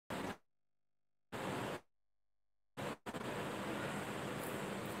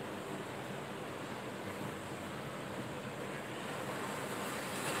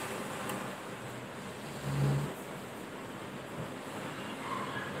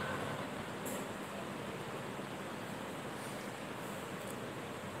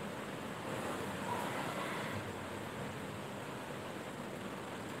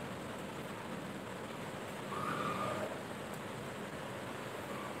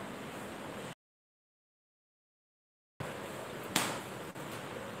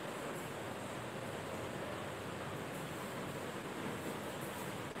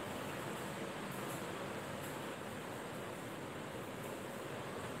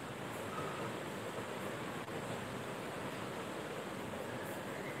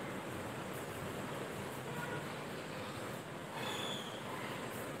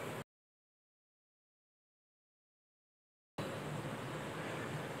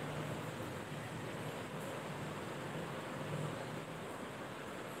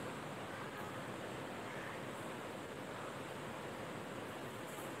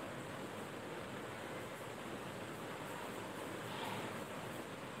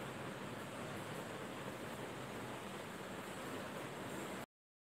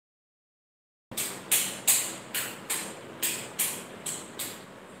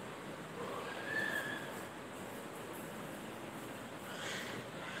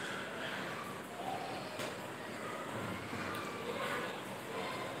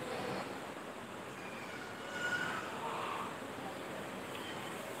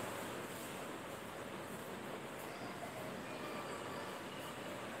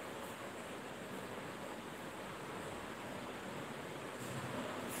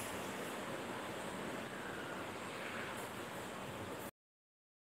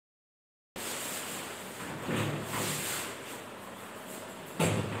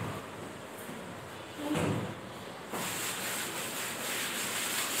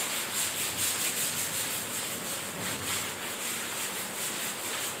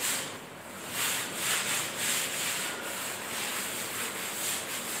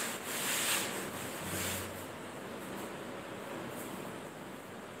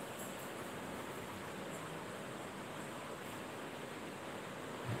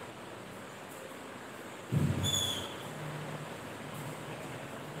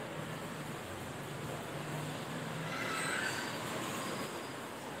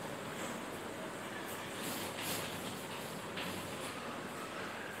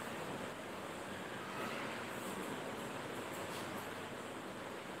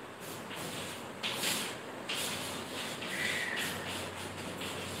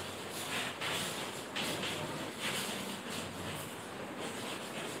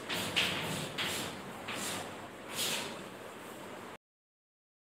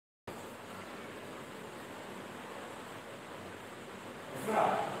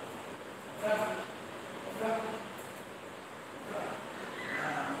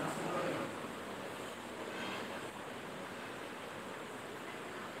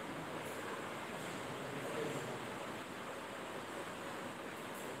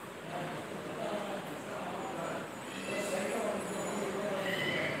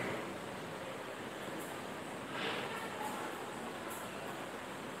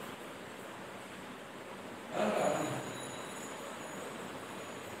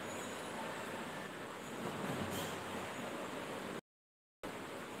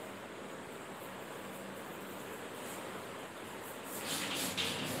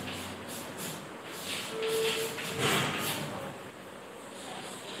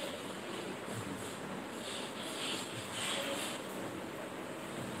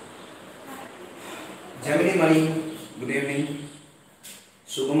Mani, good evening.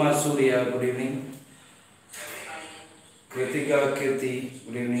 Sukumar Surya, good evening. Kritika Kirti,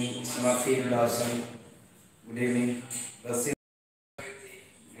 good evening. Smafi Blossom, good evening. Rasim,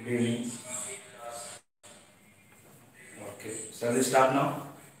 good evening. Okay, shall we start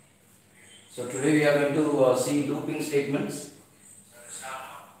now? So today we are going to see looping statements.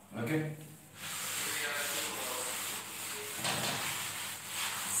 Okay.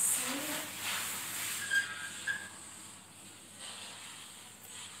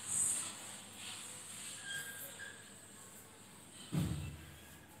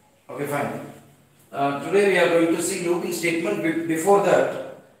 Okay, fine. Today we are going to see looping statement. Before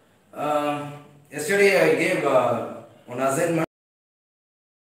that, yesterday I gave one assignment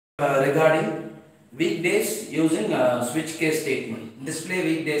regarding weekdays using switch case statement. Display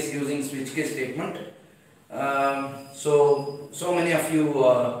weekdays using switch case statement. So many of you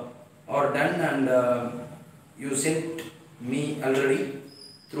are done, and you sent me already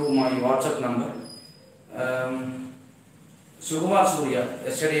through my WhatsApp number. Sukumar Surya,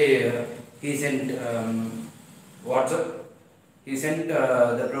 yesterday he sent WhatsApp. He sent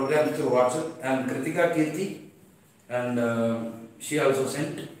the program through WhatsApp, and Kritika Kirti, and she also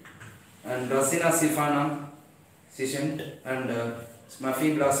sent, and Rasina Sifana, she sent, and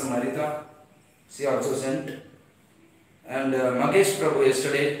Smafi Blossom Marita, she also sent, and Magesh Prabhu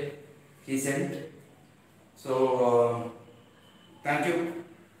yesterday he sent. So thank you,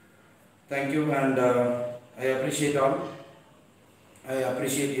 and I appreciate all. I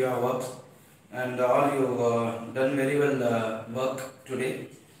appreciate your work, and all you done very well work today.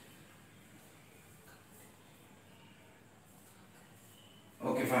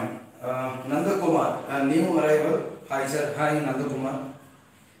 Okay, fine. Nanda Kumar, a new arrival. Hi sir, hi Nanda Kumar.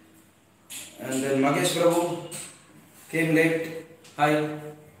 And then Magesh Prabhu came late. Hi.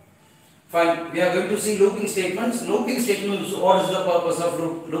 Fine. We are going to see looping statements. Looping statements. What is the purpose of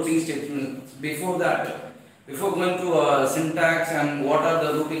looping statements? Before that, before going to syntax and what are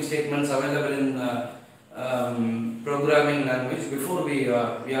the looping statements available in programming language, before we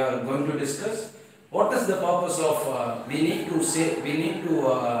are going to discuss what is the purpose of we need to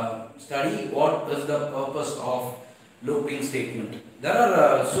study what is the purpose of looping statement. There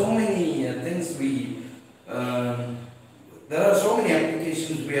are so many things there are so many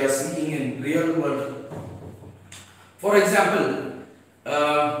applications we are seeing in real world. For example,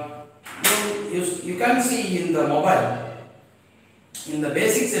 you can see in the mobile, in the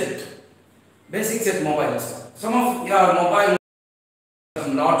basic set mobiles, some of your mobile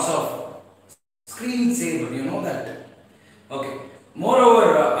have lots of screen saver, you know that. Okay.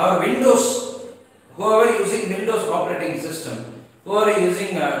 Moreover, our Windows, whoever using Windows operating system, whoever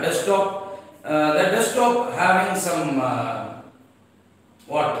using desktop, the desktop having some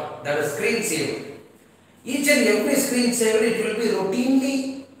that is screen saver. Each and every screen saver, it will be routinely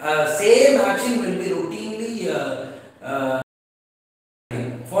same action will be routinely.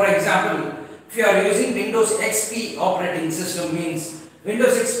 For example, if you are using Windows XP operating system, means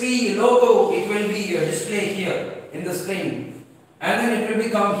Windows XP logo, it will be displayed here in the screen, and then it will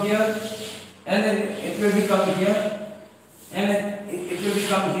become here, and then it will become here, and then it will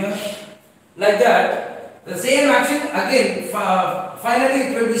become here, like that. The same action again, finally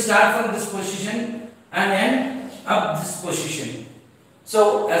it will be start from this position and end up this position.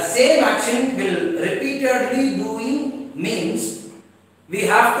 So a same action will repeatedly doing means we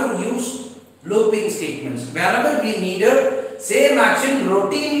have to use looping statements. Wherever we needed same action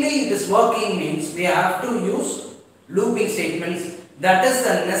routinely it is working means we have to use looping statements. That is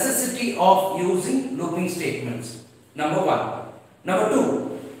the necessity of using looping statements. Number one. Number two.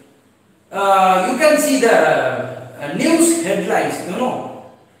 You can see the news headlines, you know,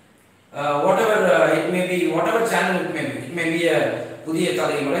 whatever it may be, whatever channel it may be a Pudiya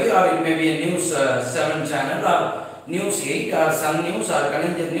Talemurai, or it may be a News 7 channel, or News 8, or Sun News, or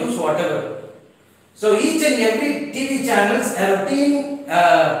Kalinjar News, whatever. So each and every TV channels a routine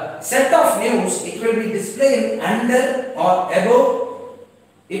set of news, it will be displayed under or above.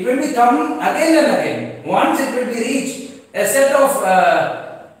 It will be coming again and again. Once it will be reached a set of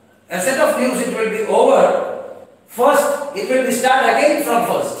news, it will be over. First, it will be start again from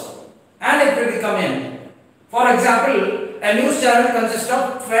first, and it will become end. For example, a news channel consists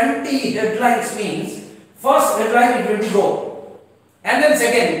of 20 headlines, means first headline it will be go, and then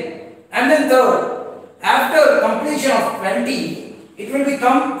second, and then third. After completion of 20, it will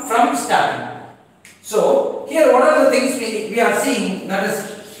become from starting. So here what are the things we are seeing? That is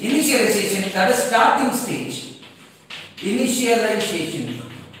initialization, that is starting stage. Initialization.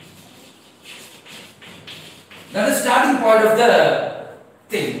 That is starting point of the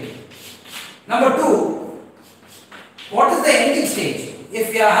thing. Number two, what is the ending stage?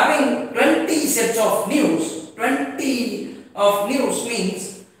 If we are having 20 sets of news, 20 of news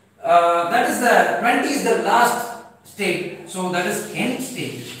means that is the 20 is the last state. So that is end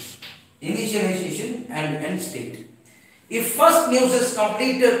state, initialization and end state. If first news is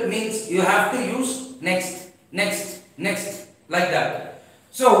completed means you have to use next, next, next, like that.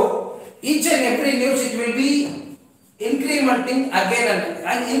 So each and every news it will be incrementing again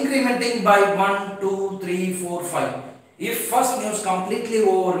and incrementing by 1, 2, 3, 4, 5. If first news completely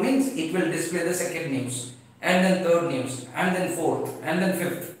over means it will display the second news, and then third news, and then fourth, and then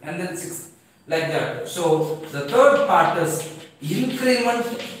fifth, and then sixth, like that. So the third part is increment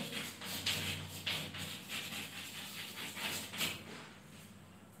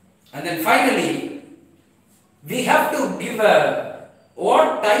and then finally we have to give a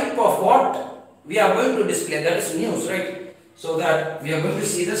what type of what we are going to display, that is news, right? So that we are going to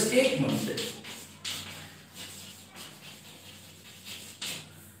see the statement.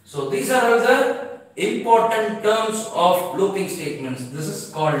 So these are all the important terms of looping statements. This is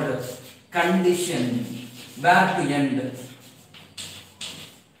called condition, where to end.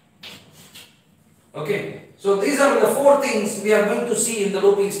 Okay, so these are the four things we are going to see in the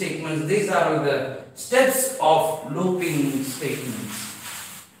looping statements. These are the steps of looping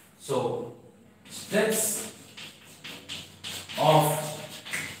statements. So steps of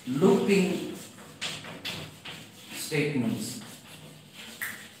looping statements.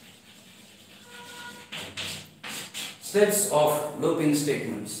 Steps of looping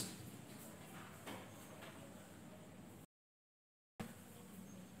statements.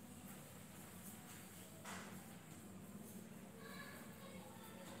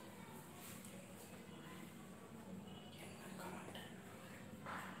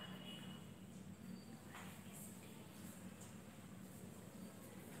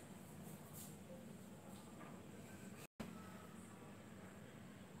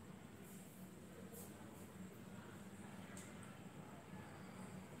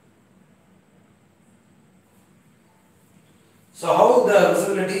 So how the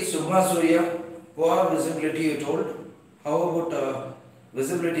visibility, Sugma Surya, poor visibility you told. How about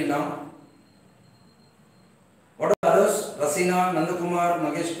visibility now? What are others? Rasina, Nandakumar,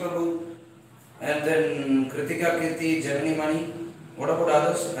 Magesh Prabhu, and then Kritika Kirti, Janani Mani. What about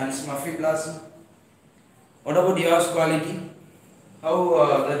others? And Smuffy Blossom. What about yours quality?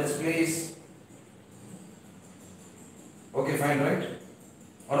 How the display is? Okay, fine, right?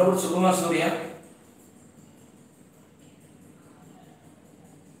 What about Sugma Surya?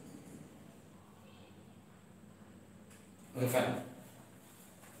 Okay, fine.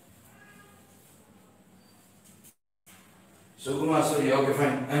 Sugma Surya, okay,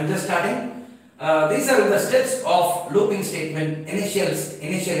 fine. I am just starting. These are the steps of looping statement: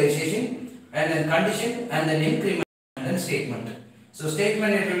 initialization, and then condition, and then increment, and then statement. So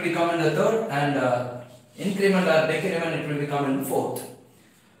statement it will become in the third, and increment or decrement it will become in fourth.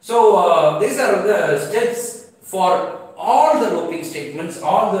 So these are the steps for all the looping statements.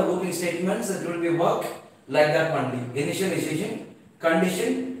 All the looping statements it will be work like that only: initialization,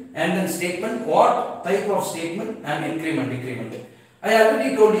 condition, and then statement. What type of statement? And increment, decrement. I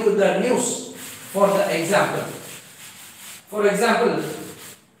already told you the news for the example. For example,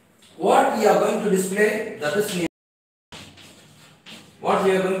 what we are going to display, that is news. What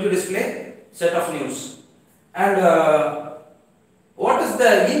we are going to display? Set of news. And what is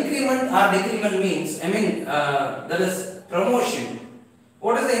the increment or decrement means? I mean, that is promotion.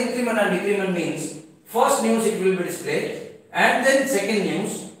 What is the increment and decrement means? First news it will be displayed, and then second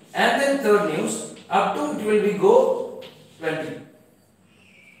news, and then third news, up to it will be go 20.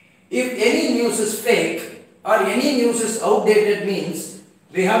 If any news is fake or any news is outdated means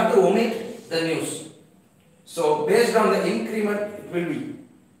we have to omit the news. So based on the increment it will be.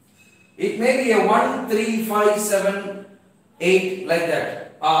 It may be a 1, 3, 5, 7, 8 like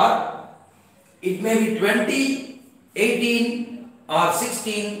that, or it may be 20, 18 or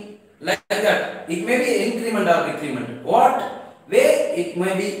 16 like that. It may be increment or decrement. What way it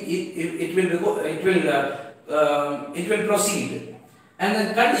may be, it will proceed. And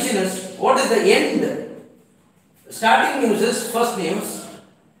then condition is what is the end. Starting news is first news,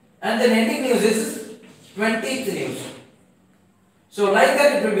 and then ending news is 20th news. So like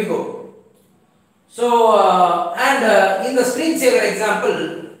that it will be go. So in the screensaver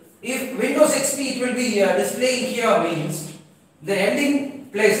example, if Windows XP it will be displaying here means the ending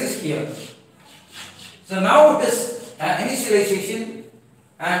place is here. So now it is initialization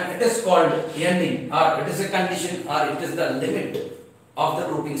and it is called ending, or it is a condition, or it is the limit of the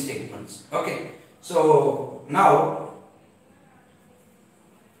looping statements. Okay. So now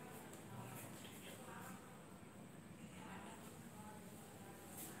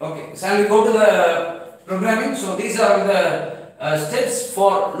Okay, shall we go to the programming? So these are the steps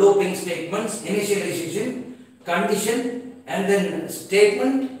for looping statements: initialization, condition, and then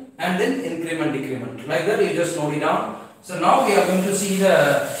statement, and then increment, decrement. Like that, you just note it down. So now we are going to see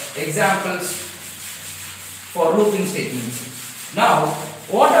the examples for looping statements. Now,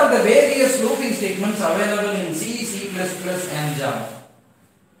 what are the various looping statements available in C, C++, and Java?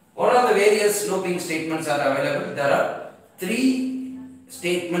 What are the various looping statements are available? There are three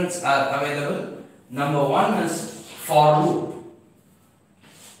statements are available. Number one is for loop.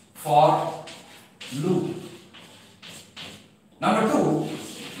 For loop. Number two,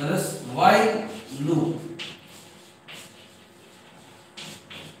 there is while loop.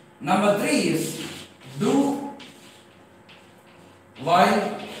 Number three is do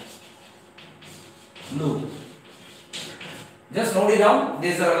while loop. Just note it down.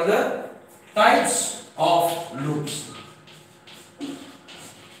 These are the types of loops.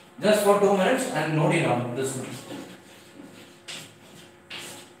 Just for 2 minutes and note it down. This one.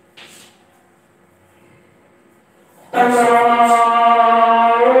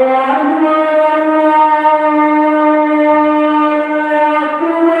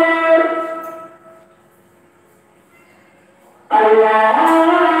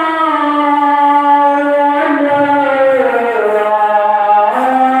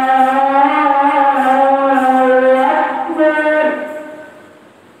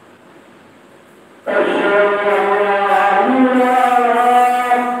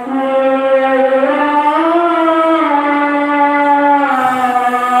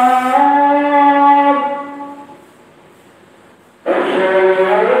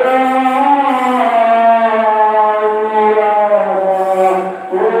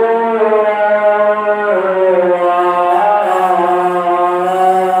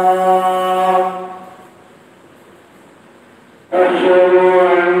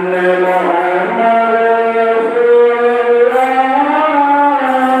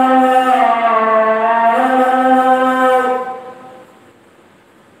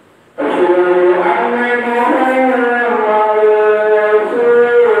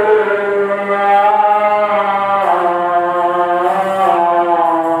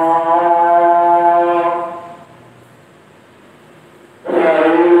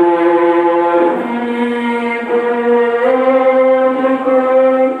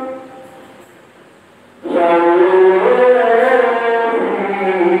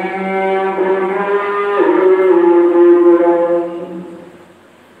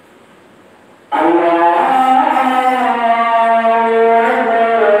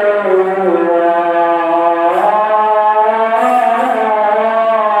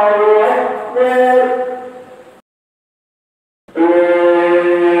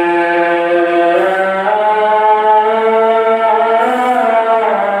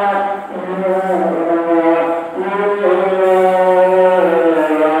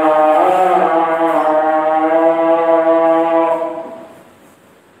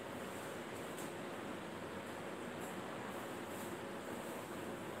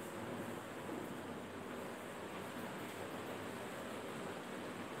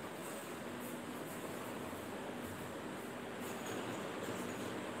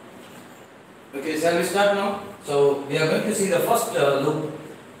 Okay, shall we start now? So we are going to see the first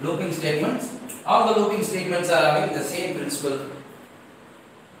looping statements. All the looping statements are having the same principle.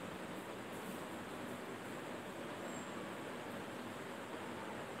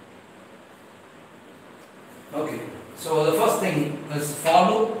 Okay, so the first thing is for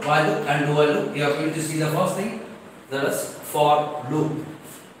loop, while loop, and do while loop. We are going to see the first thing, that is for loop.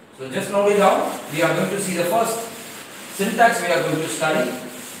 So just note it down. We are going to see the first syntax we are going to study.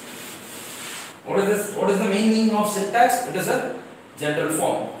 What is this? What is the meaning of syntax? It is a general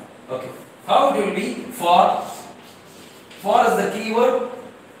form. Okay. How it will be for? For is the keyword.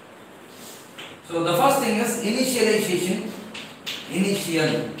 So the first thing is initialization.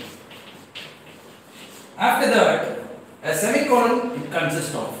 Initial. After that, a semicolon it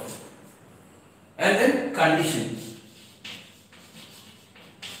consists of, and then condition.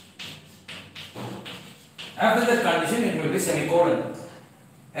 After the condition, it will be semicolon,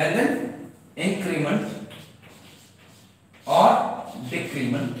 and then increment or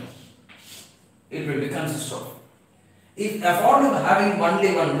decrement, it will be consist of. If a for loop having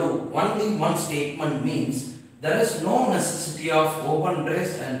only one loop, only one statement, means there is no necessity of open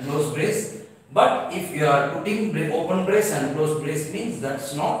brace and close brace. But if you are putting open brace and close brace, means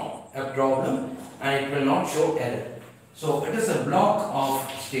that's not a problem and it will not show error. So it is a block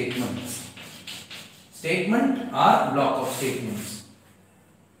of statements. Statement or block of statements.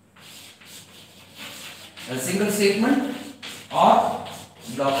 A single statement or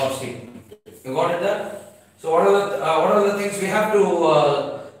block of state. You got it there? So what are the things we have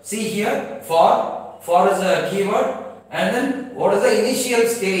to see here? For is a keyword, and then what is the initial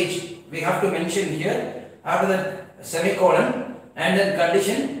stage we have to mention here. After that, semicolon, and then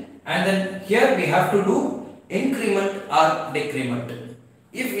condition, and then here we have to do increment or decrement.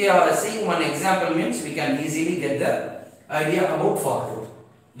 If we are seeing one example, means we can easily get the idea about for loop.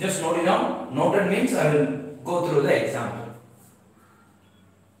 Just note it down. Noted means I will go through the example.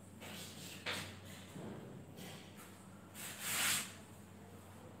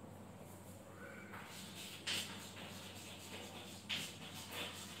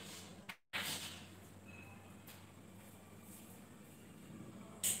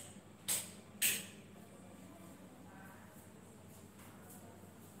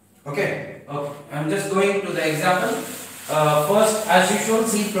 Okay, I'm just going to the example. First, as usual,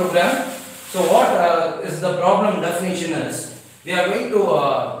 C program. So what is the problem definition is? We are going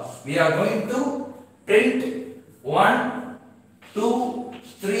to print 1, 2,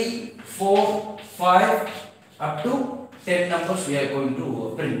 3, 4, 5 up to 10 numbers. We are going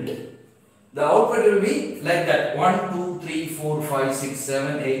to print. The output will be like that: 1, 2, 3, 4, 5, 6,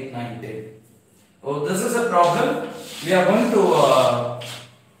 7, 8, 9, 10. So this is a problem. We are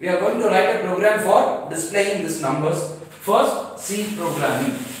going to write a program for displaying these numbers. First, C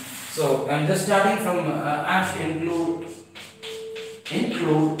programming. So I'm just starting from hash include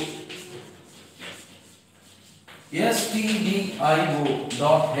stdio.h,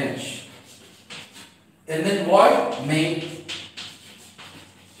 and then void main.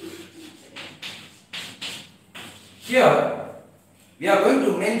 Here we are going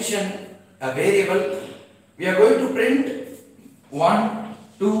to mention a variable. We are going to print 1,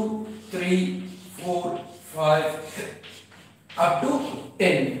 2, 3, 4, 5 up to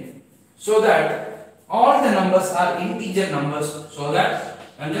 10, so that all the numbers are integer numbers. So that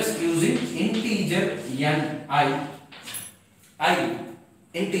I am just using integer integer I. I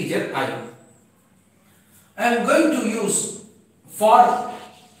am going to use for.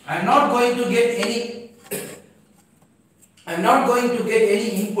 I am not going to get any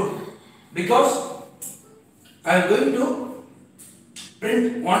input, because I am going to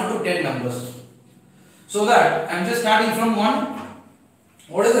print 1 to 10 numbers. So that I am just starting from 1.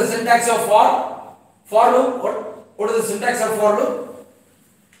 What is the syntax of for? For loop. What is the syntax of for loop?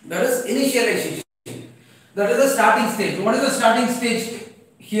 That is initialization. That is the starting stage. What is the starting stage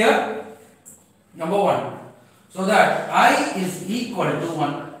here? Number 1. So that I is equal to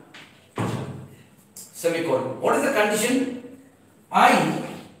 1. Semicolon. What is the condition? I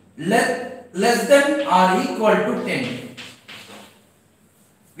less than or equal to 10.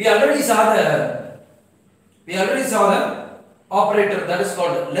 We already saw the operator, that is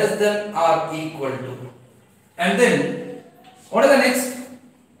called less than or equal to. And then what is the next?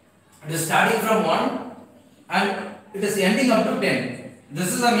 It is starting from 1 and it is ending up to 10.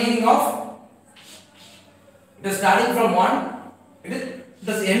 This is the meaning of it is starting from 1, it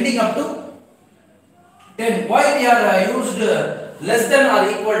is ending up to 10. Why we are used less than or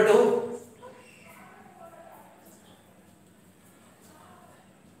equal to?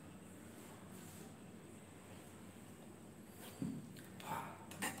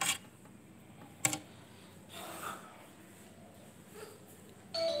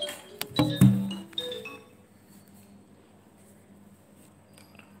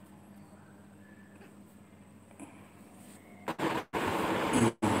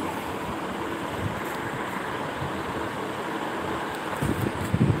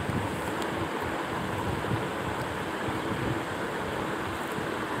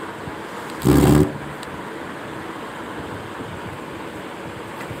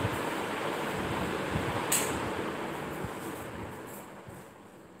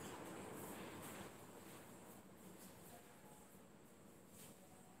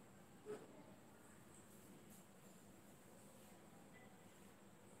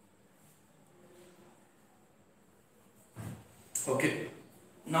 Okay,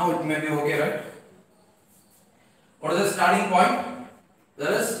 now it may be okay, right? What is the starting point?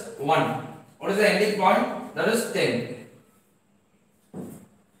 That is 1. What is the ending point? That is 10.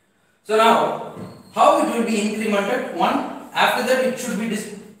 So now, how it will be incremented? 1. After that, it should be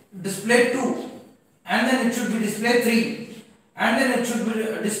displayed 2, and then it should be displayed 3, and then it should be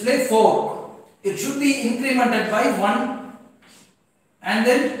displayed 4. It should be incremented by 1, and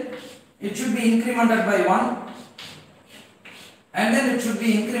then it should be incremented by 1. And then it should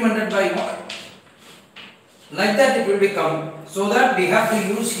be incremented by 1. Like that it will become. So that we have to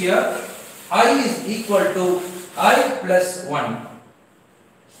use here I is equal to I plus 1.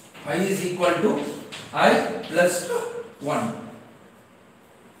 I is equal to I plus 1.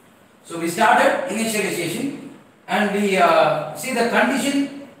 So we started initialization and we see the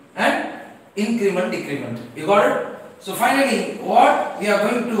condition and increment decrement. You got it? So finally what we are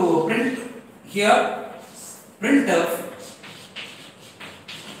going to print here, printf,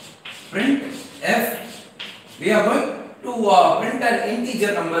 we are going to print an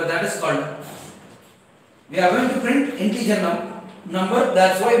integer number, that is called, we are going to print integer number,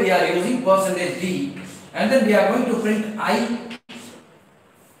 that's why we are using %d, and then we are going to print I,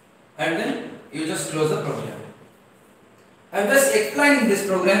 and then you just close the program. I am just explaining this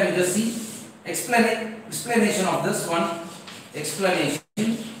program, you just see explanation of this one, explanation.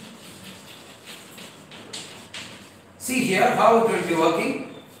 See here how it will be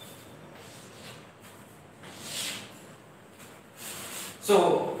working.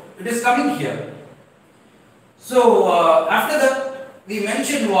 So it is coming here. So after that we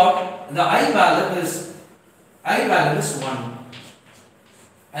mentioned what the I value is 1.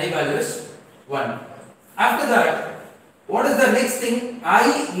 I value is 1. After that, what is the next thing?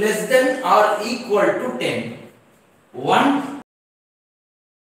 I less than or equal to 10. 1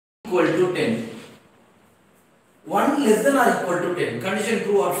 equal to 10. 1 less than or equal to 10. Condition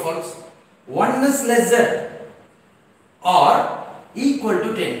true or false? 1 is lesser or equal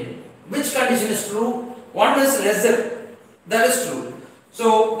to 10. Which condition is true? 1 is lesser. That is true.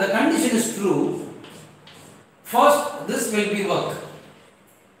 So the condition is true. First this will be work.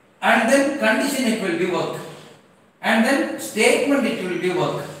 And then condition it will be work. And then statement it will be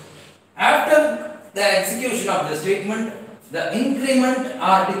work. After the execution of the statement, the increment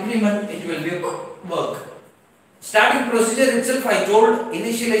or decrement it will be work. Starting procedure itself I told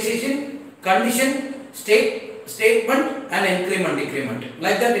initialization, condition, statement and increment decrement.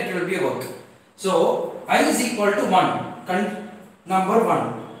 Like that it will be work. So I is equal to 1. Number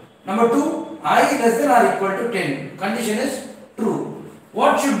 1. Number 2, I less than or equal to 10. Condition is true.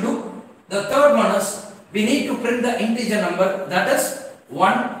 What should do? The third one is we need to print the integer number, that is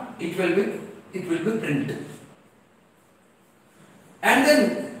 1. It will be printed. And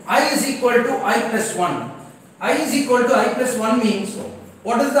then I is equal to I plus 1. I is equal to I plus 1 means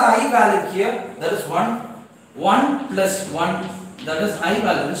what is the I value here? That is 1. 1 plus 1, that is I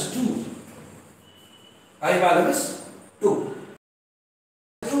value is 2. I value is 2.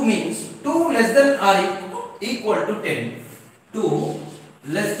 2 means 2 less than or equal to 10. 2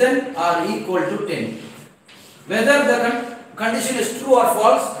 less than or equal to 10. Whether the condition is true or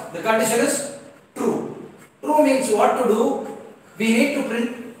false, the condition is true. True means what to do? We need to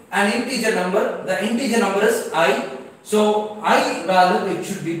print an integer number. The integer number is I. So I value it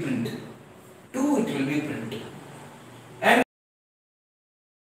should be printed. 2 it will be printed. And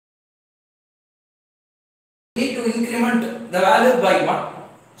we need to increment the value by 1.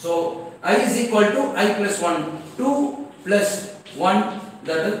 So I is equal to I plus 1. 2 plus 1,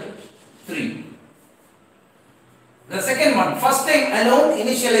 that is 3. The second one, first time alone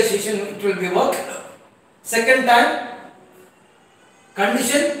initialization it will be work. Second time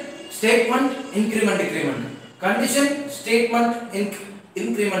condition, statement, increment, decrement. Condition, statement,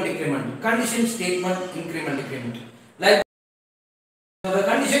 increment, decrement. Condition, statement, increment, decrement. Like so the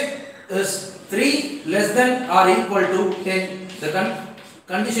condition is 3 less than or equal to 10. The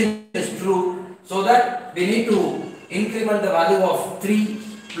condition is true, so that we need to increment the value of 3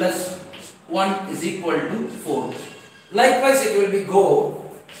 plus 1 is equal to 4. Likewise it will be go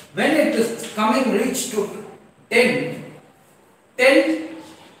when it is coming reach to 10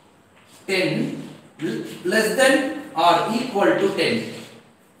 less than or equal to 10.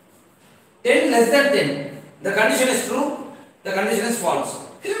 10 less than 10, the condition is true, the condition is false.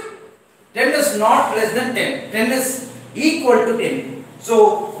 10 is not less than 10, 10 is equal to 10.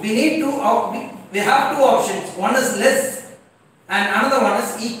 So we need to we have two options, one is less and another one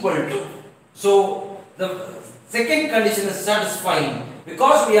is equal to. So the second condition is satisfying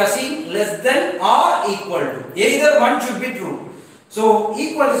because we are seeing less than or equal to. Either one should be true. So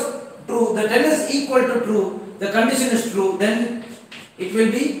equal is true, the 10 is equal to true, the condition is true, then it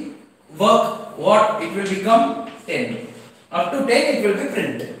will be work, what? It will become 10. Up to 10 it will be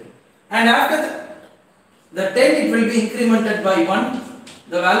printed. And after the 10 it will be incremented by 1,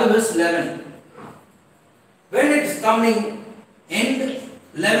 the value is 11. When it is coming end,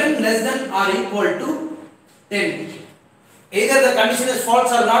 11 less than or equal to 10. Either the condition is false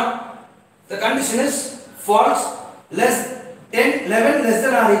or not. The condition is false, 11 less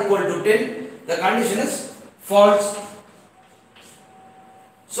than or equal to 10. The condition is false.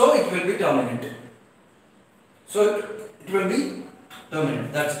 So it will be terminated. So it will be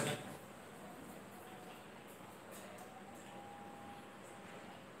terminated. That's it.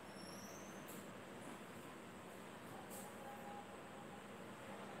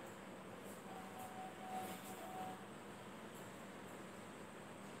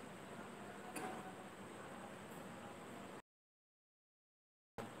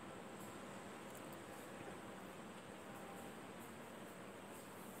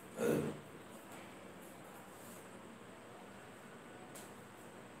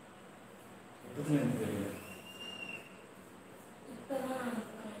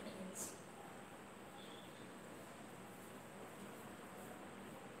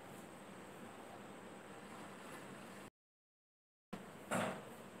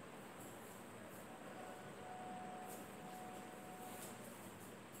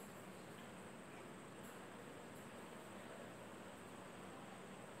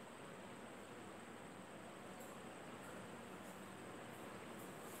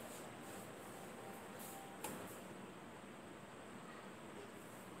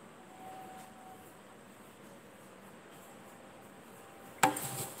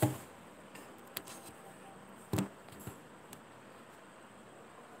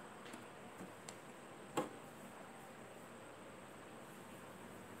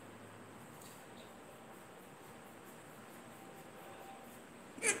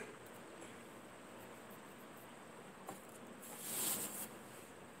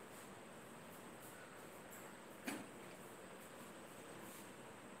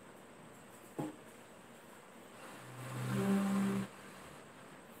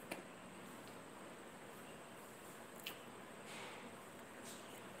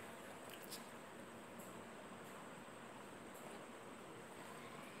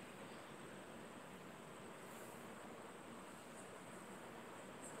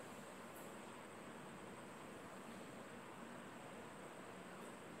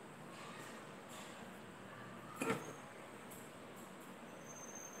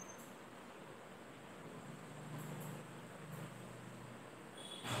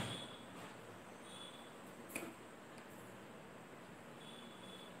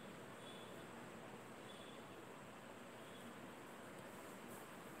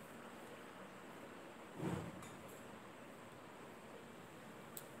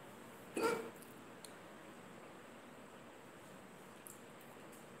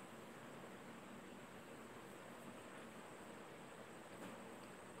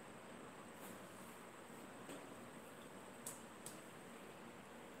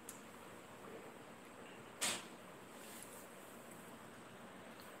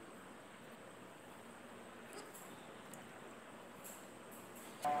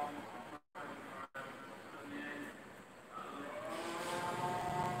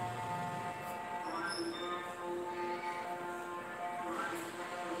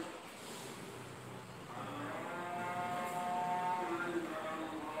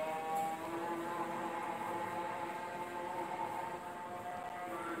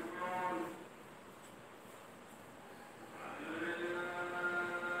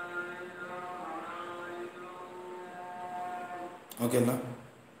 Okay, now.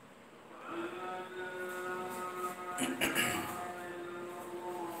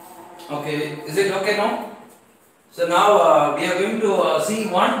 Okay, is it okay now? So now we are going to see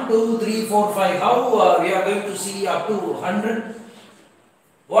 1, 2, 3, 4, 5. How we are going to see up to 100?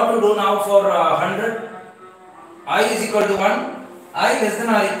 What to do now for 100? I is equal to 1. I less than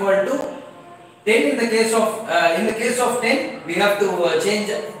or equal to 10. In the case of 10, we have to change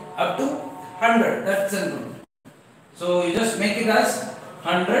up to 100. That's simple. So you just make it as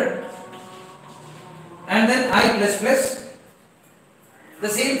 100, and then I plus plus. The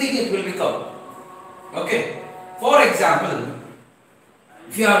same thing it will become. Okay. For example,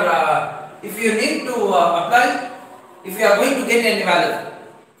 if you need to apply, if you are going to get any value,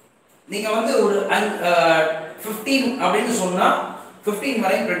 நீங்க வந்து ஒரு 15 அப்படினு சொன்னா 15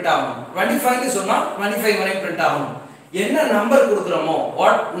 வரை print ஆகும். 25 னு சொன்னா 25 வரை பிரிண்ட் ஆகும். என்ன number கொடுக்கறோமோ,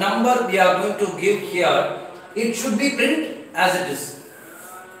 what number we are going to give here, it should be print as it is.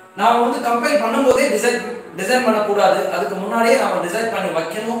 நான் வந்து கம்பைல் பண்ணும்போதே டிசைன் பண்ண கூடாது. அதுக்கு முன்னாடியே நாம டிசைன் பண்ணி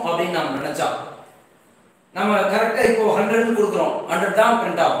வைக்கணும் அப்படினு நாம நினைச்சா, நம்ம கரெக்ட்டா இப்போ 100 னு கொடுக்கிறோம். 100 தான்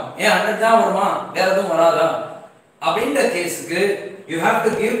பிரிண்ட் ஆகும். ஏன் 100 தான் வருமா, வேற எதுவும் வராதா அப்படின்ற கேஸ்க்கு you have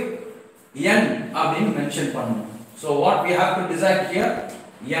to give n அப்படினு மென்ஷன் பண்ணணும். So what we have to decide here,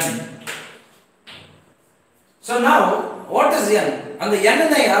 n. So now what is n? அந்த n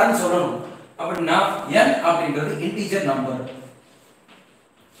னை யாரன்னு சொல்லணும் அப்படினா, n அப்படிங்கிறது இன்டிஜர் நம்பர்.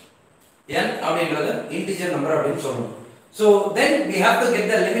 n அப்படிங்கிறது இன்டிஜர் நம்பர் அப்படினு சொல்லணும். So then we have to get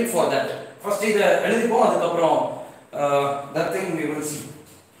the limit for that. First இத எழுதிப்போம், அதுக்கு அப்புறம் that thing we will see.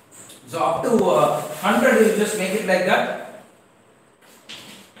 So up to 100 you just make it like that.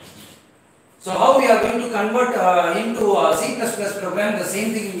 So how we are going to convert into C++ program, the same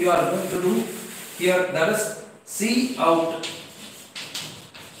thing you are going to do here, that is C out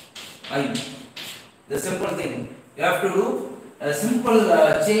I. The simple thing you have to do, a simple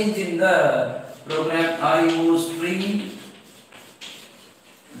change in the program, IOString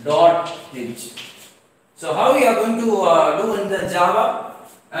dot h. So how we are going to do in the Java?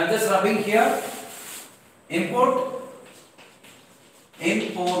 I am just rubbing here, import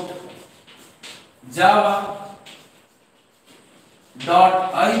Java dot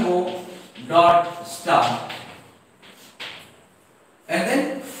io dot start, and then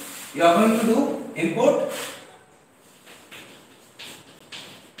you are going to do import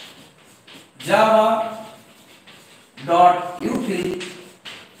Java dot util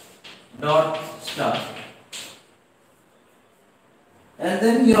dot start, and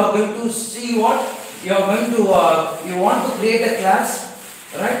then you are going to see what you are going to you want to create a class,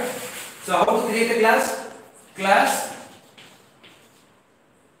 right? So how to create a class? Class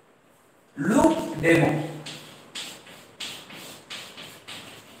loop demo.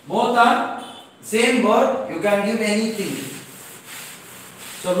 Both are same word, you can give anything.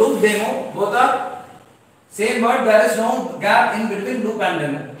 So loop demo, both are same word, there is no gap in between loop and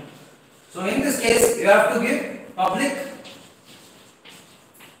demo. So in this case you have to give public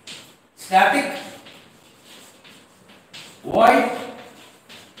static void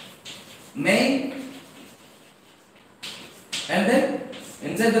main, and then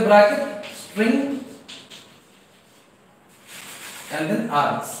inside the bracket string, and then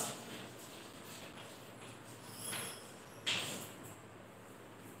args.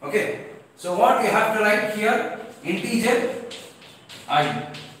 Okay, so what we have to write here, integer I.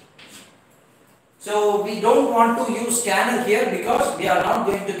 So we don't want to use scanner here because we are not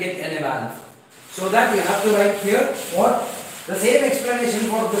going to get any value. So that we have to write here what the same explanation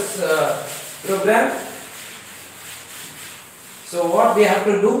for this program. So what we have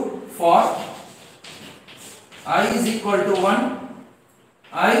to do, for I is equal to 1,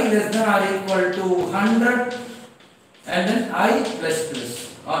 I less than or equal to 100, and then I plus plus,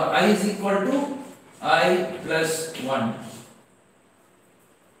 or I is equal to I plus 1.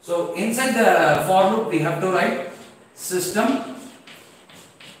 So inside the for loop we have to write system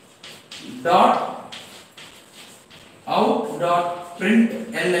dot out dot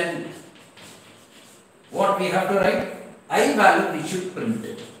println. What we have to write, I value we should print.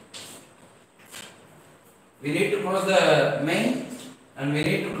 We need to close the main and we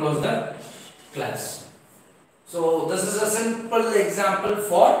need to close the class. So this is a simple example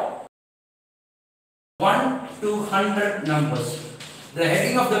for 1 to 100 numbers. The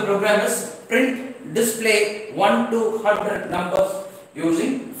heading of the program is print display 1 to 100 numbers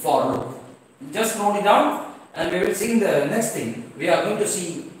using for loop. Just note it down and we will see the next thing. We are going to see,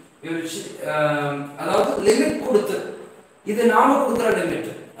 we will அதாவது limit கொடுத்து, இது நாம கொடுக்கிற limit,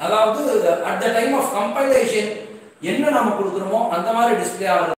 அதாவது at the time of compilation என்ன நாம கொடுக்கிறோமோ அந்த மாதிரி டிஸ்ப்ளே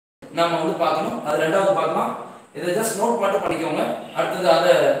ஆகுது நாம வந்து பார்க்கணும். அது ரெண்டாவது பார்க்கலாம். இதை ஜஸ்ட் நோட் மட்டும் பண்ணிக்கோங்க. அடுத்தது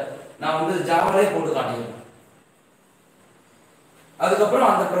அதை நான் வந்து ஜாவாலே போட்டு காட்டிடுறேன். அதுக்கப்புறம்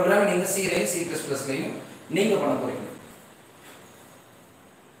அந்த ப்ரோக்ராம் நீங்க C-லையும் C++லையும் நீங்க பண்ண போறீங்க.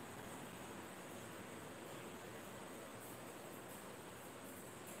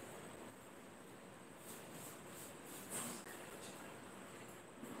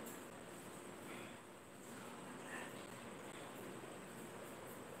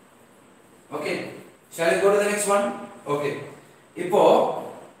 Okay, shall we go to the next one? Okay. இப்போ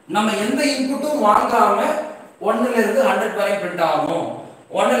நம்ம எந்த இன்புட்டும் வாங்காம 1 ல இருந்து 100 வரை பிரிண்ட் ஆகணும்,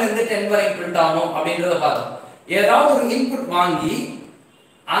 1 ல இருந்து 10 வரை பிரிண்ட் ஆகணும் அப்படின்றத பார்த்தோம். ஏதாவது ஒரு இன்புட் வாங்கி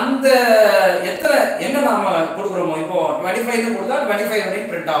அந்த எத்தனை என்ன நாம கொடுக்குறோமோ, இப்போ 25 ன்னு கொடுத்தா 25 வரை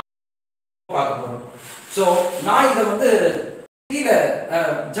பிரிண்ட் ஆகும் பார்க்க போறோம். சோ நான் இத வந்து C ல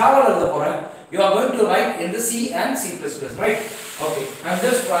ஜாவால எழுத போறேன். You are going to write in the C and C++, right? Okay, I'm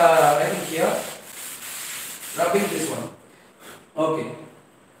just writing here, rubbing this one. Okay.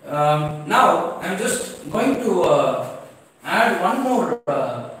 Now I'm just going to add one more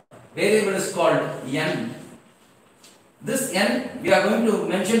variable is called n. This n we are going to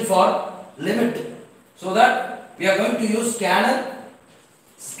mention for limit, so that we are going to use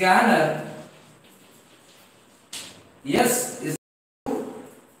scanner. Yes is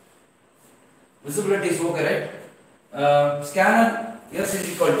visibility is okay, right? Scanner yes is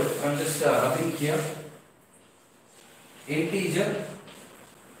equal to, I'm just rubbing here, integer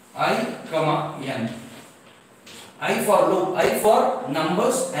I comma n. I for loop, I for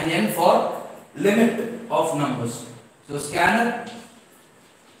numbers and n for limit of numbers. So scanner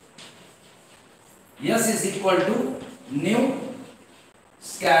yes is equal to new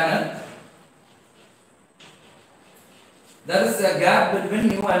scanner. There is a gap between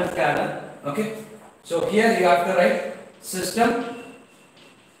new and scanner. Okay, so here you have to write system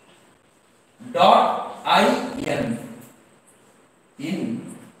dot in.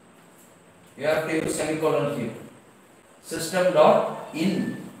 You have to use semicolon here. System dot in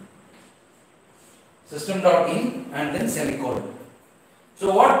and then semicolon. So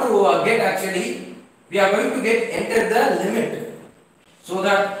what to get actually? We are going to get enter the limit, so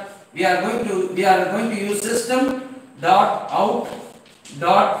that we are going to use system dot out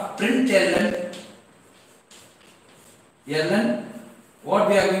dot println. What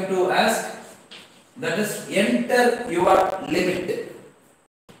we are going to ask, that is enter your limit.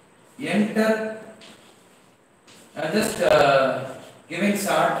 Enter, just giving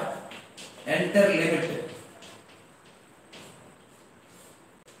start, enter limit,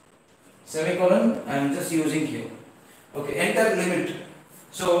 semicolon I am just using here. Okay, enter limit.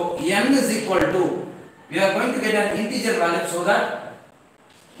 So n is equal to, we are going to get an integer value, so that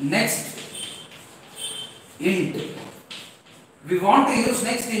next int, we want to use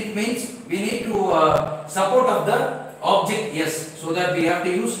next int means we need to support of the object yes, so that we have to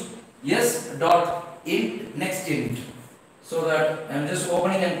use yes dot int next int. So that I am just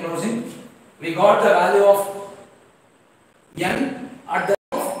opening and closing. We got the value of n at the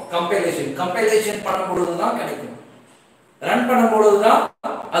compilation. Compilation பண்ணும்போது தான் கிடைக்கும், run பண்ணும்போது தான்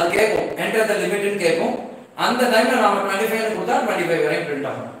அது கேட்கும், enter the limit ன்னு கேட்கும். அந்த டைம்ல நாம 25 ன்னு கொடுத்தா 25 வரை பிரிண்ட்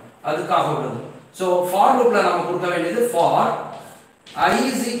ஆகும். அதுக்காக உள்ளது. So for loopல நாம கொடுக்க வேண்டியது for I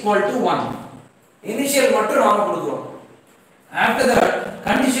is equal to 1. Initial மட்டும் நாம கொடுக்கிறோம். After that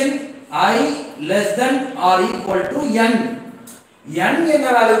condition I less than or equal to n. n என்ன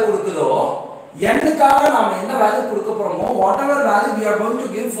வேல்யூ கொடுக்குதோ, n க்காக நாம என்ன வேல்யூ கொடுக்க போறோமோ, whatever value we are going to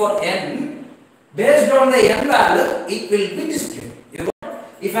give for n, based on the n value it will be displayed.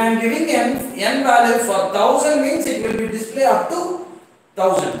 If I am giving n value for 1000 means it will be displayed up to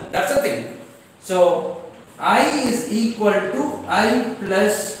 1000. That's the thing. So I is equal to I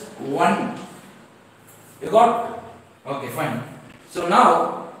plus 1. You got? Okay, fine. So now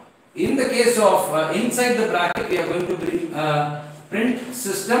in the case of inside the bracket we are going to print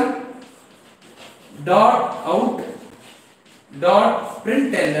system dot out dot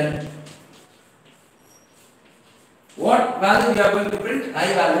println. What value we are going to print? I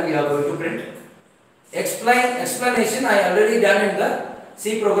value we are going to print. Explanation I already done in the C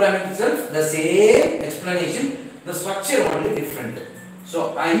program itself. The same explanation, the structure only different. So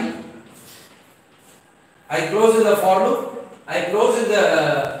I close the for loop, I close the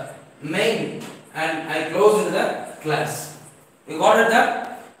main, and I close the class. You got it there?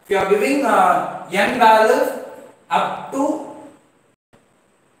 If you are giving n value up to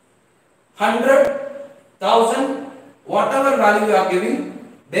 100, 1000, whatever value you are giving,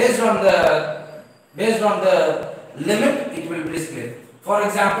 based on the limit it will be displayed. For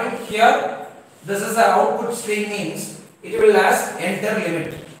example, here this is the output stream means it will ask enter limit.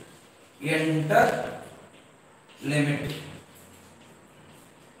 Enter limit.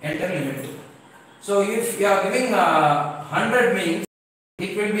 Enter limit. So if you are giving 100 means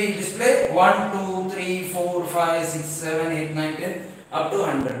it will be display 1, 2, 3, 4, 5, 6, 7, 8, 9, 10 up to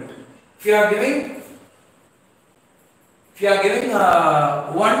 100. If you are giving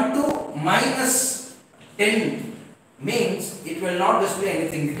 1 to minus 10 means it will not display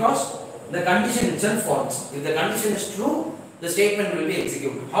anything because the condition itself false. If the condition is true, the statement will be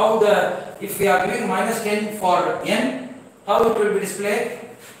executed. If we are giving minus 10 for n, how it will be displayed?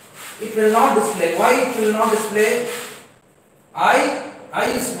 It will not display. Why it will not display? I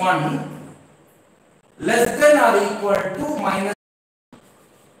is 1 less than or equal to minus.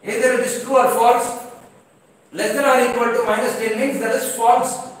 Either it is true or false. Less than or equal to minus 10 means that is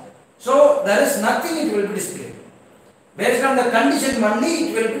false. So there is nothing it will be displayed. Based on the condition only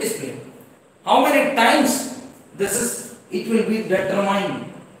it will be displayed. How many times it will be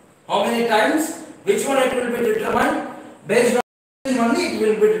determined. How many times? Which one it will be determined? Based on the condition only it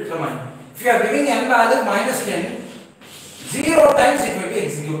will be determined. If you are giving n value minus 10, 0 times it will be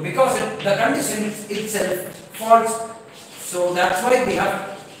executed because the condition itself false. So that's why we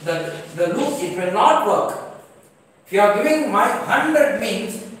have the loop, it will not work. If you are giving 100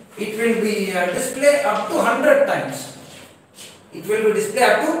 means it will be displayed up to 100 times. It will be displayed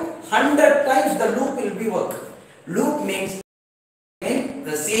up to 100 times the loop will be work. Loop means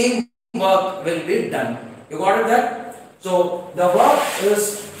the same work will be done. You got it that? So the work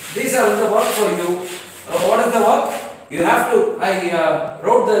is, these are the work for you. What is the work? You have to, I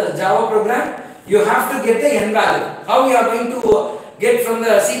wrote the Java program. You have to get the n value. How you are going to get from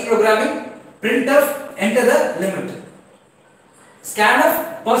the C programming? Printf, enter the limit.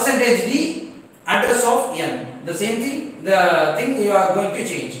 Scanf, %d, address of n. The same thing, the thing you are going to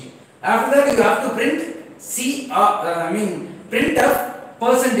change. After that you have to print printf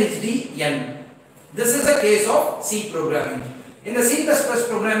 %d n. This is a case of C programming. In the C++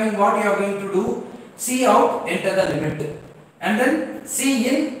 programming, what you are going to do? C out, enter the limit, and then C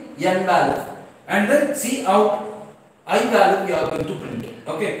in n value, and then C out I value you are going to print.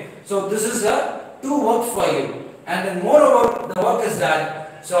 Okay, so this is the two works for you, and then moreover the work is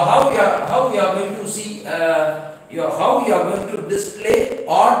that. So how you are going to see how you are going to display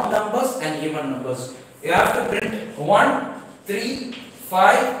odd numbers and even numbers. You have to print 1, 3,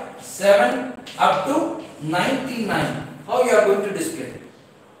 5, 7 up to 99. How you are going to display?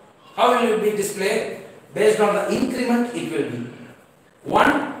 How will it be displayed? Based on the increment it will be.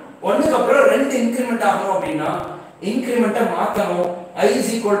 1 க்கு அப்புறம் 2 increment ஆகணும் அப்படினா increment மாத்தணும். I is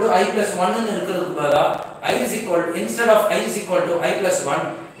equal to I plus 1 ன்னு இருக்கிறதுக்கு பதிலா I is equal to, instead of I is equal to I plus 1,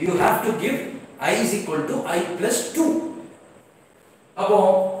 you have to give I is equal to I plus 2. அப்போ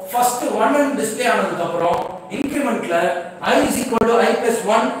first 1 ன்னு display ஆனதுக்கு அப்புறம் incrementல I is equal to I plus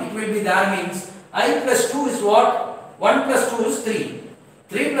 1 it will be there means I plus 2 is what? 1 plus 2 is 3.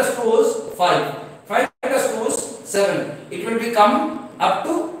 3 plus 2 is 5. 5 plus 2 is 7. It will become up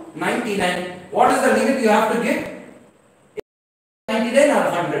to 99. What is the limit you have to give? 99 or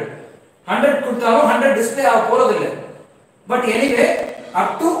 100. 100 கொடுத்தாலும் 100 display ஆக போறதில்லை. But anyway,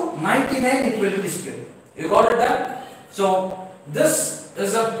 up to 99 it will be displayed. You got it done? So this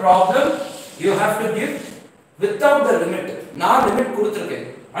is a problem you have to give without the limit. நான் limit கொடுத்திருக்கேன்.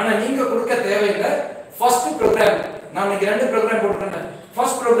 ஆனா நீங்க கொடுக்க தேவையில்லை. First program நான் இங்க ரெண்டு program போட்டுட்டேன்.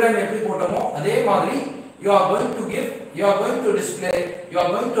 First program எப்படி போட்டோமோ அதே மாதிரி you are going to give, you are going to display, you are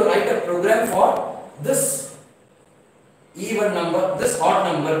going to write a program for this even number, this odd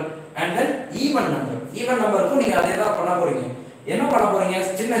number, and then even number. Even number க்கு நீங்க அதே தான் பண்ண போறீங்க. என்ன பண்ண போறீங்க?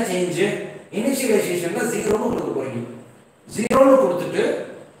 சின்ன சேஞ்ச் இனிஷியலைசேஷன்ல 0 ன்னு கொடுக்க போறீங்க. 0 ன்னு கொடுத்துட்டு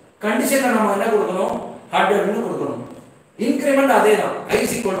கண்டிஷன்ல நாம என்ன கொடுக்கணும்? 100 ன்னு கொடுக்கணும். இன்கிரிமென்ட் அதே தான். I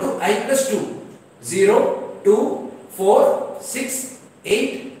is equal to I plus 2. 0, 2, 4, 6, 8,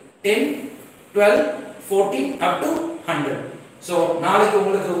 10, 12, 14 up to 100. So நாளைக்கு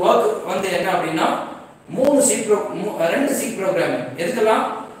உங்களுக்கு work வந்து என்ன அப்படினா ரெண்டு C programming. எதுக்கெல்லாம்?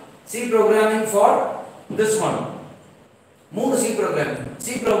 C programming for this one. 3 C programming.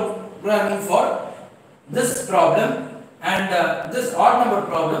 C programming for this problem and this odd number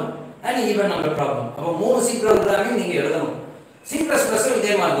problem and even number problem. அப்ப 3 C programming நீங்க எழுதணும். C++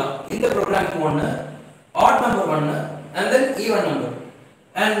 இதே மாதிரி தான். இந்த programming ஒன்னு, odd number ஒன்னு and then even number.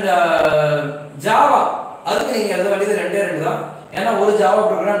 And Java அதுக்கு நீங்க எழுத வேண்டியது ரெண்டே தான். ஏன்னா ஒரு Java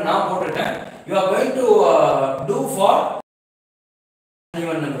program நான் போட்டுட்டேன். You are going to do for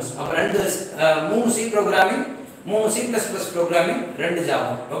even numbers. அப்ப ரெண்டு 3 C programming, 3 C++ programming, ரெண்டு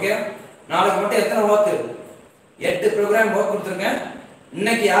Java. ஓகே? நாளைக்கு மட்டும் எத்தனை வர்க்? 8 program வர்க் கொடுத்துருங்க.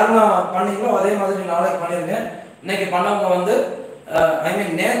 இன்னைக்கு யாரெல்லாம் பண்ணீங்களோ அதே மாதிரி நாளைக்கு பண்ணிருங்க. இன்னைக்கு பண்ணவங்க வந்து ஐ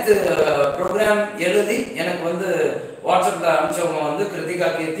மீன் நேற்று ப்ரோக்ராம் எழுதி எனக்கு வந்து வாட்ஸ்அப்பில் அனுப்பிச்சவங்க வந்து கிருத்திகா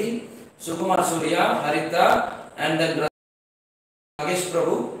கீர்த்தி, Sukumar Surya, Haritha and then Nagesh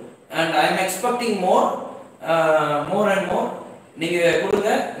Prabhu, and I am expecting more and more. நீங்க கொடுங்க.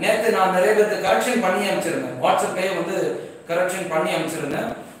 நேத்து நான் நிறைய பேருக்கு கரெக்ஷன் பண்ணி அனுப்பிச்சிருந்தேன், வாட்ஸ்அப்லயே வந்து கரெக்ஷன் பண்ணி அனுப்பிச்சிருந்தேன்.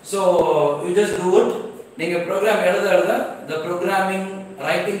 So you just do it. நீங்க ப்ரோக்ராம் எழுத the programming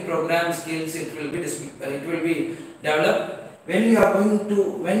writing program skills it will be developed when you are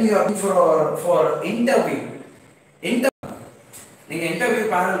going for interview. நீங்க இன்டர்வியூ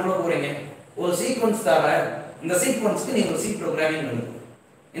பேனல் குள்ள போறீங்க, ஒரு சீக்வென்ஸ் தர, இந்த சீக்வென்ஸ்க்கு நீங்க சி ப்ரோக்ராமிங் எழுதுங்க.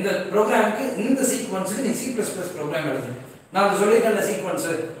 இந்த ப்ரோக்ராமுக்கு இந்த சீக்வென்ஸ்க்கு நீங்க C++ ப்ரோக்ராம் எழுதுங்க. நான் சொல்லிருக்கேன் அந்த sequence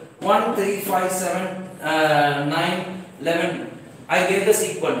 1 3 5 7 9 11. I gave the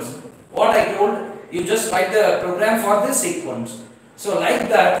sequence. What I told you, just write the program for this sequence. So like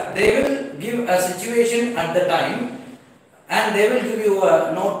that they will give a situation at the time and they will give you a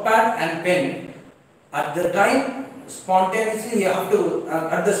notepad and pen. At the time, spontaneously you have to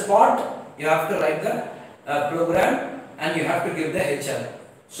at the spot you have to write the program and you have to give the HR.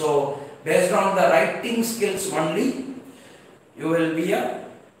 So based on the writing skills only you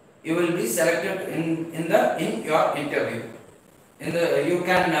will be selected in your interview. You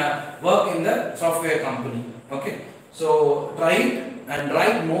can work in the software company. Okay, so try it and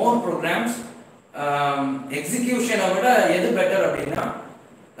write more programs. Execution விட எது better அப்படின்னா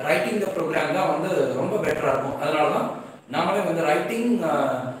writing த program தான் வந்து ரொம்ப பெட்டராக இருக்கும். அதனால தான் நாமளே வந்து ரைட்டிங்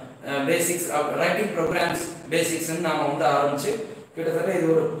பேசிக்ஸ், ரைட்டிங் ப்ரோக்ராம்ஸ் பேசிக்ஸ்ன்னு நாம் வந்து ஆரம்பிச்சு கிட்டத்தட்ட இது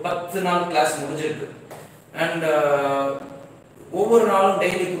ஒரு 10 நாள் கிளாஸ் முடிஞ்சிருக்கு. அண்ட் ஒவ்வொரு நாளும்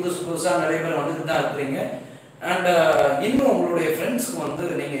டெய்லி புதுசாக நிறைய பேர் வந்துட்டு தான் இருக்கிறீங்க. அண்ட் இன்னும் உங்களுடைய ஃப்ரெண்ட்ஸ்க்கு வந்து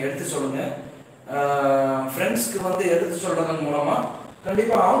நீங்கள் எடுத்து சொல்லுங்கள். ஃப்ரெண்ட்ஸ்க்கு வந்து எடுத்து சொல்கிறதன் மூலமாக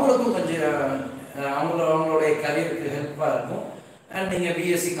கண்டிப்பாக அவங்களுக்கும் கொஞ்சம் அவங்களுடைய கரியருக்கு ஹெல்ப்பாக இருக்கும். அண்ட் நீங்கள்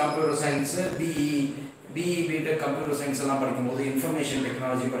BSc computer science, BTech computer science எல்லாம் படிக்கும்போது, இன்ஃபர்மேஷன்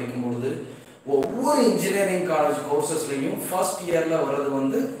டெக்னாலஜி படிக்கும்போது, ஒவ்வொரு இன்ஜினியரிங் காலேஜ் கோர்சஸ்லையும் ஃபர்ஸ்ட் இயரில் வர்றது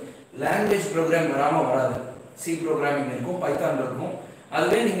வந்து லாங்குவேஜ் ப்ரோக்ராம் வராமல் வராது. சி ப்ரோக்ராமிங் இருக்கும், பைத்தான் இருக்கும்.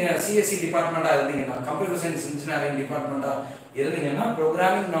 அதுவே நீங்கள் சிஎஸ்சி டிபார்ட்மெண்ட்டாக இருந்தீங்கன்னா, கம்ப்யூட்டர் சயின்ஸ் இன்ஜினியரிங் டிபார்ட்மெண்ட்டாக இருந்தீங்கன்னா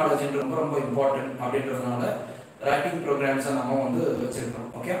ப்ரோக்ராமிங் நாலேஜ் ரொம்ப ரொம்ப இம்பார்ட்டன்ட் அப்படின்றதுனால ரைட்டிங் ப்ரோக்ராம்ஸை நம்ம வந்து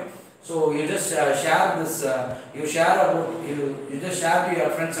வச்சுருக்கோம். Okay, so you just share this you just share to your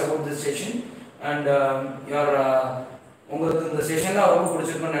friends about this session and உங்களுக்கு இந்த செஷன்லாம் ரொம்ப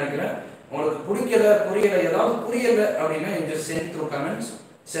பிடிச்சிருக்குன்னு நினைக்கிறேன். உங்களுக்கு புரியல ஏதாவது புரியல அப்படின்னா you just send through comments,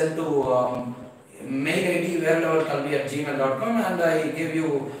 send to mail id verlevelkalvi@gmail.com and I give you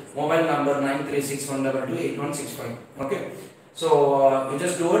mobile number 9361228165. Okay, so you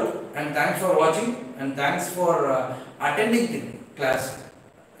just do it and thanks for watching and thanks for attending the class.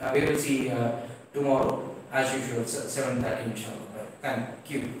 We will see tomorrow as usual 7:30 inshallah.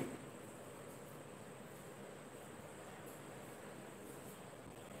 Thank you.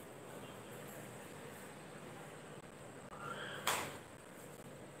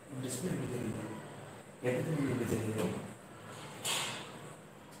 Display everything will be there.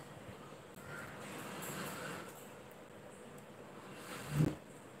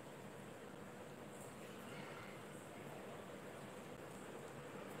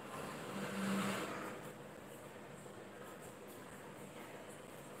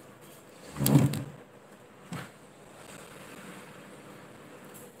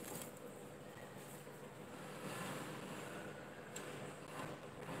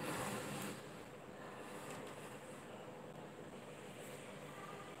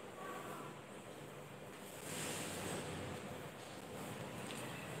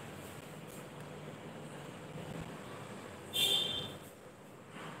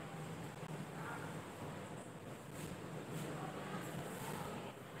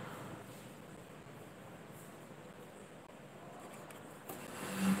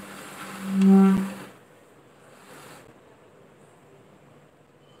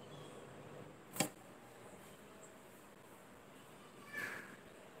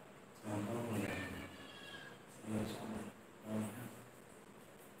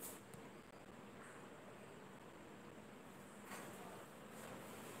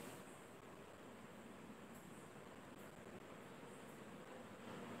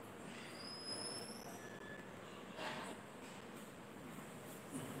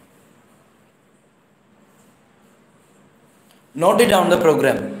 Note it down the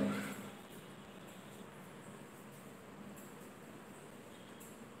program.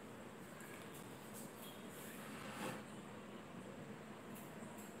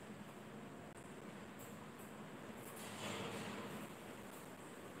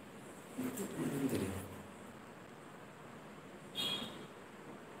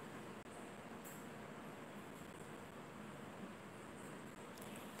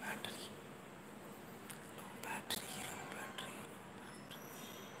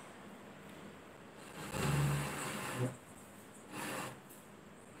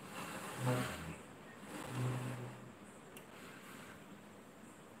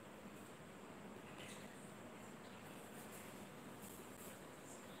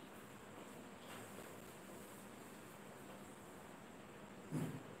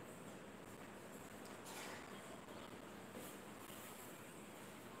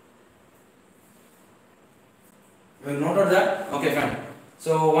 You noted that? Okay, fine.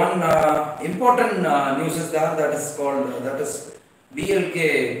 So one important news is there, that is called that is BLK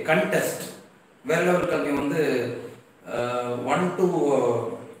contest. வேற level கல்வி வந்து 1 to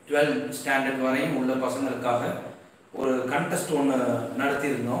 12 standard வரையும் உள்ள பசங்களுக்காக ஒரு contest ஒன்று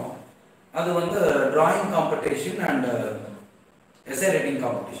நடத்தியிருந்தோம். அது வந்து drawing competition and S A writing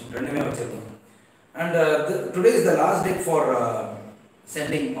competition ரெண்டுமே வச்சுருந்தோம். And today is the last date for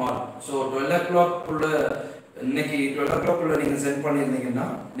sending all. So 12 o'clock உள்ள இன்னைக்கு 12 o'clock உள்ள நீங்கள் சென்ட் பண்ணியிருந்தீங்கன்னா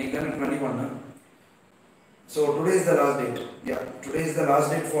நீங்கள் 21. So today is the last date. Yeah, today is the last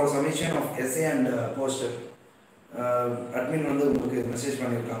date for submission of essay and poster. Admin வந்து உங்களுக்கு message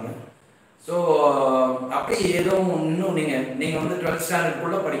பண்ணியிருக்காங்க. So அப்படி ஏதோ இன்னும் நீங்கள் வந்து 12th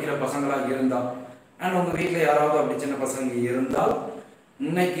ஸ்டாண்டர்டுக்குள்ளே படிக்கிற பசங்களாக இருந்தால் அண்ட் உங்கள் வீட்டில் யாராவது அப்படி சின்ன பசங்க இருந்தால்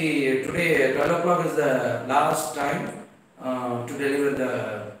இன்னைக்கு today 12 o'clock is the last time to deliver the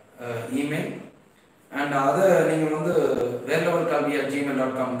email. And அதை நீங்கள் வந்து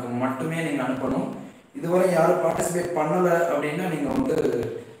verlevelkalvi@gmail.com மட்டுமே நீங்கள் அனுப்பணும். இதுவரை யாரும் பார்ட்டிசிபேட் பண்ணலை அப்படின்னா நீங்கள் வந்து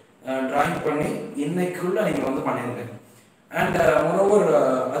ட்ராயிங் பண்ணி இன்னைக்குள்ளே நீங்கள் வந்து பண்ணிடுங்க. அண்ட் மோரோவர்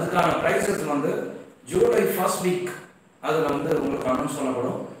அதுக்கான ப்ரைஸஸ் வந்து ஜூலை 1st வீக் அதில் வந்து உங்களுக்கு அனௌன்ஸ்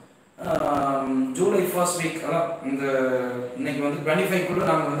பண்ணப்படும். ஜூலை 1st வீக் அதான் இந்த இன்னைக்கு வந்து 25க்குள்ளே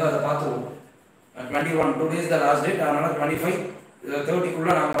நாங்கள் வந்து அதை பார்த்துருவோம். 21 2 days த லாஸ்ட் டேட். அதனால் 25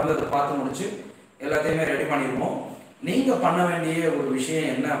 30க்குள்ளே நாங்கள் வந்து அதை பார்த்து முடிச்சு எல்லாத்தையுமே ரெடி பண்ணிடுவோம். நீங்கள் பண்ண வேண்டிய ஒரு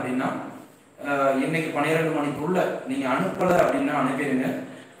விஷயம் என்ன அப்படின்னா இன்னைக்கு 12 மணிக்குள்ளே நீங்கள் அனுப்பலை அப்படின்னா அனுப்பிடுங்க.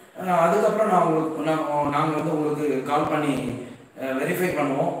 அதுக்கப்புறம் நாங்கள் வந்து உங்களுக்கு கால் பண்ணி வெரிஃபை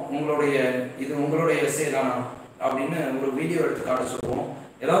பண்ணுவோம் உங்களுடைய எஸ்ஏ தானா அப்படின்னு ஒரு வீடியோ எடுத்து காட்ட சொல்லுவோம்.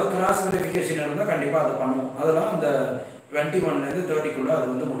 ஏதாவது கிராஸ் வெரிஃபிகேஷன் இருந்தால் கண்டிப்பாக அதை பண்ணுவோம். அதெல்லாம் அந்த 21லேருந்து 30க்குள்ளே அது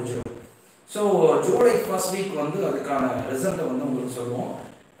வந்து முடிச்சிடும். ஸோ ஜூலை 1st வீக் வந்து அதுக்கான ரிசல்ட்டை வந்து உங்களுக்கு சொல்லுவோம்.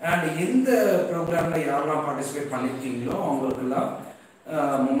 அண்ட் இந்த ப்ரோக்ராமில் யாரெல்லாம் பார்ட்டிசிபேட் பண்ணியிருக்கீங்களோ அவங்களுக்கெல்லாம்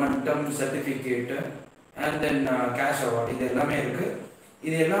momentum certificate and then cash award இது எல்லாமே இருக்குது.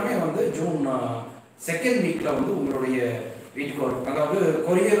 இது எல்லாமே வந்து ஜூன் 2nd வீக்கில் வந்து உங்களுடைய வீட்டுக்கு வரும். அதாவது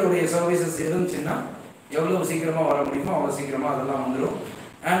கொரியருடைய சர்வீசஸ் இருந்துச்சுன்னா எவ்வளோ சீக்கிரமாக வர முடியுமோ அவ்வளோ சீக்கிரமாக அதெல்லாம் வந்துடும்.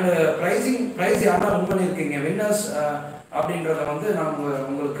 அண்ட் ப்ரைஸ் யாரெல்லாம் வின் பண்ணியிருக்கீங்க வின்னர்ஸ் அப்படின்றத வந்து நாங்கள்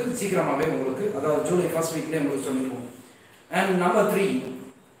உங்களுக்கு சீக்கிரமாகவே உங்களுக்கு அதாவது ஜூலை 1st வீக்லேயே உங்களுக்கு சொல்லிடுவோம். அண்ட் நம்பர் 3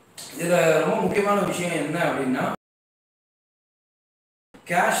 இதில் ரொம்ப முக்கியமான விஷயம் என்ன அப்படின்னா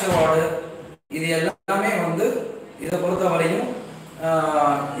கேஷ் அவார்டு இது எல்லாமே வந்து இதை பொறுத்த வரையும்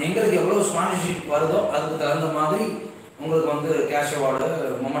எங்களுக்கு எவ்வளோ ஸ்பான்சர்ஷிப் வருதோ அதுக்கு தகுந்த மாதிரி உங்களுக்கு வந்து கேஷ் அவார்டு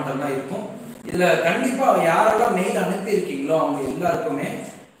மொமெண்டம்லாம் இருக்கும். இதில் கண்டிப்பாக யாரெல்லாம் மெயில் அனுப்பியிருக்கீங்களோ அவங்க எல்லாருக்குமே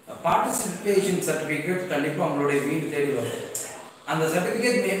பார்ட்டிசிபேஷன் சர்டிஃபிகேட் கண்டிப்பாக அவங்களுடைய வீடு தேடி வரும். அந்த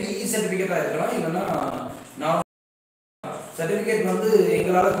சர்டிஃபிகேட் மேபி சர்டிஃபிகேட்டாக இருக்கலாம், இல்லைன்னா நான் சர்டிஃபிகேட் வந்து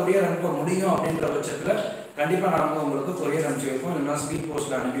எங்களால் கொரியர் அனுப்ப முடியும் அப்படின்ற பட்சத்தில் கண்டிப்பாக நாங்கள் உங்களுக்கு கொரியர் அனுப்பி வைப்போம், இல்லைன்னா ஸ்பீட்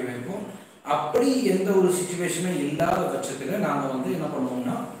போஸ்ட்டில் அனுப்பி வைப்போம். அப்படி எந்த ஒரு சுச்சுவேஷனும் இல்லாத பட்சத்தில் நாங்கள் வந்து என்ன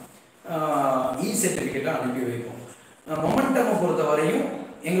பண்ணுவோம்னா சர்டிஃபிகேட்டை அனுப்பி வைப்போம். மொமெண்டமை பொறுத்த வரையும்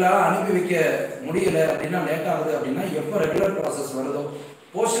எங்களால் அனுப்பி வைக்க முடியலை அப்படின்னா லேட் ஆகுது அப்படின்னா எப்போ ரெகுலர் ப்ராசஸ் வருதோ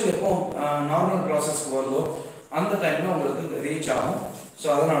போஸ்டல் எப்போ நார்மல் ப்ராசஸ்க்கு வருதோ அந்த டைமில் உங்களுக்கு ரீச் ஆகும். ஸோ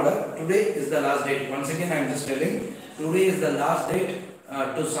அதனால் today is the last date. Once again I am just telling today is the last date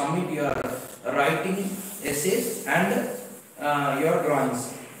to submit your writing essays and your drawings.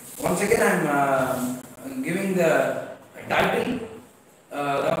 Once again I am giving the title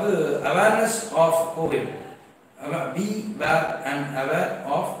awareness of COVID. Be aware and aware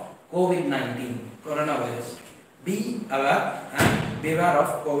of COVID-19 coronavirus. Be aware and beware of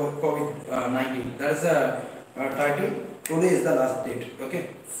COVID-19. That is the title. Today is the last date. Okay,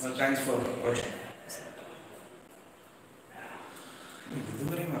 well, thanks for watching.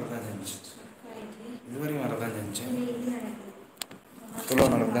 இதுவரையும் வரதான் ஜெனிச்சு சொல்ல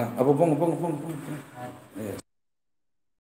நடக்குதா? அப்போ போங்க.